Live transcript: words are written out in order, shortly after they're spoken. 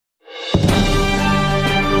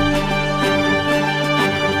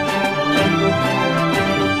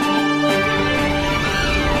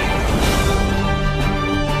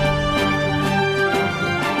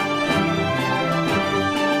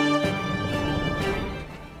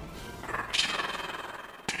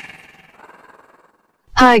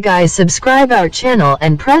Hi guys, subscribe our channel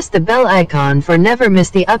and press the bell icon for never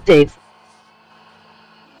miss the update.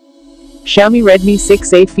 Xiaomi Redmi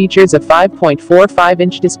 6A features a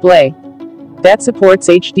 5.45-inch display that supports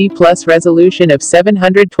HD Plus resolution of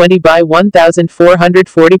 720 by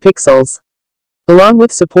 1440 pixels. Along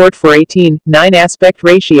with support for 18:9 aspect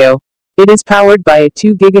ratio, it is powered by a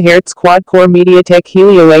 2 GHz quad-core MediaTek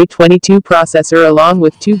Helio A22 processor along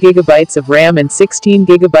with 2 GB of RAM and 16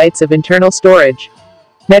 GB of internal storage.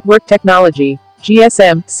 Network technology: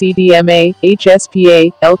 GSM, CDMA,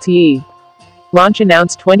 HSPA, LTE. Launch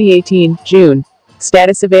announced 2018, June.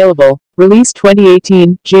 Status available. Release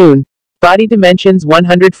 2018, June. Body dimensions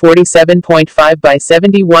 147.5 by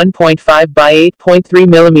 71.5 by 8.3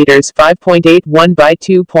 mm, 5.81 by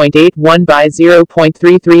 2.81 by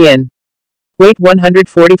 0.33 in. Weight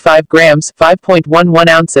 145 grams, 5.11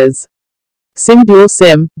 ounces. SIM dual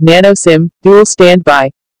SIM, nano SIM, dual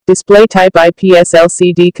standby. Display type IPS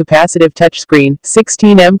LCD capacitive touchscreen,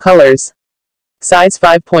 16M colors. Size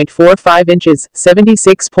 5.45 inches,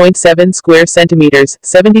 76.7 square centimeters,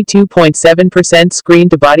 72.7% screen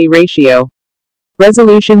to body ratio.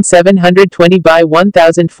 Resolution 720 by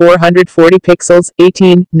 1440 pixels,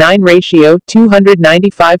 18:9 ratio,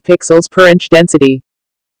 295 pixels per inch density.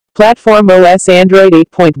 Platform OS Android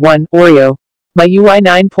 8.1, Oreo. MIUI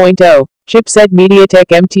 9.0. Chipset MediaTek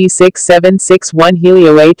MT6761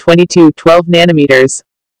 Helio A22 12 nanometers.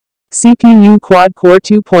 CPU quad-core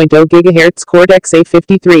 2.0 GHz Cortex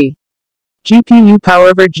A53. GPU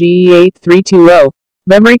PowerVer GE8320.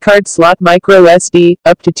 Memory card slot micro SD,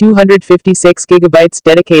 up to 256 GB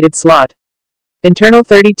dedicated slot. Internal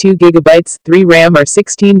 32 GB, 3 RAM or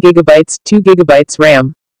 16 GB, 2 GB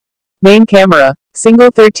RAM. Main camera, single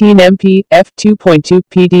 13MP, f2.2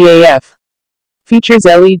 PDAF. Features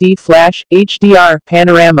LED flash, HDR,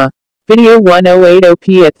 panorama. Video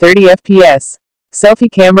 1080p at 30 fps.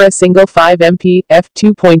 Selfie camera single 5MP,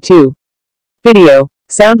 f2.2. Video.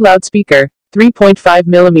 Sound loudspeaker.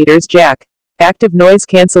 3.5mm jack. Active noise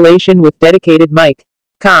cancellation with dedicated mic.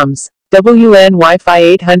 Comms. WLAN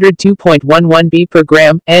Wi-Fi 802.11b per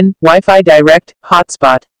gram, N, Wi-Fi direct,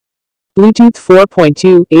 hotspot. Bluetooth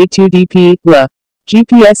 4.2, A2DP, LA.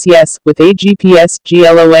 GPS yes, with AGPS,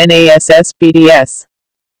 GLONASS, BDS.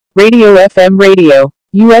 Radio FM radio.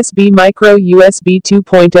 USB micro USB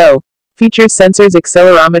 2.0. Features sensors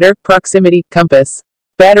accelerometer, proximity, compass.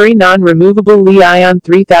 Battery non-removable Li-ion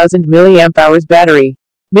 3000 mAh battery.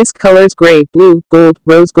 Mist colors gray, blue, gold,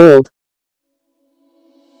 rose gold.